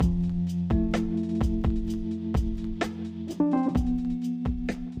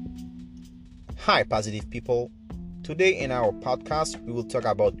Hi, positive people. Today in our podcast, we will talk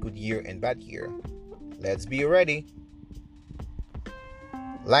about good year and bad year. Let's be ready.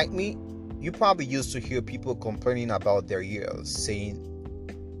 Like me, you probably used to hear people complaining about their years, saying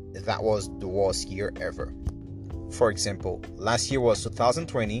that was the worst year ever. For example, last year was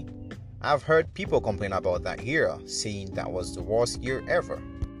 2020. I've heard people complain about that year, saying that was the worst year ever.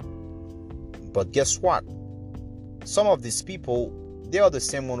 But guess what? Some of these people, they are the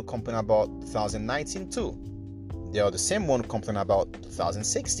same one who complain about 2019 too. They are the same one who complain about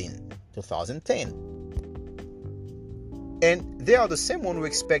 2016, 2010. And they are the same one who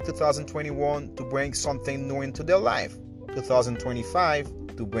expect 2021 to bring something new into their life,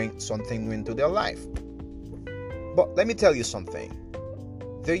 2025 to bring something new into their life. But let me tell you something.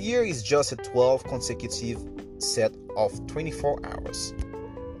 The year is just a 12 consecutive set of 24 hours.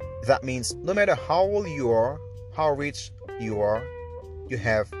 That means no matter how old you are, how rich you are, you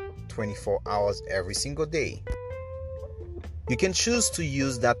have 24 hours every single day. You can choose to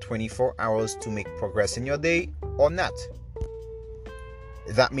use that 24 hours to make progress in your day or not.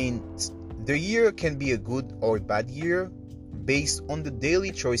 That means the year can be a good or a bad year based on the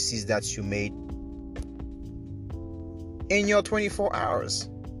daily choices that you made in your 24 hours.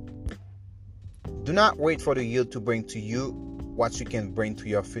 Do not wait for the year to bring to you what you can bring to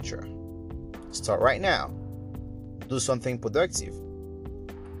your future. Start right now. Do something productive.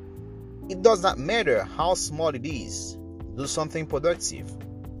 It does not matter how small it is. Do something productive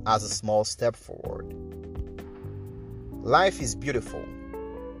as a small step forward. Life is beautiful.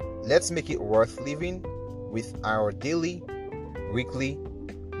 Let's make it worth living with our daily, weekly,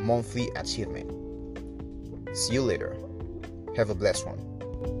 monthly achievement. See you later. Have a blessed one.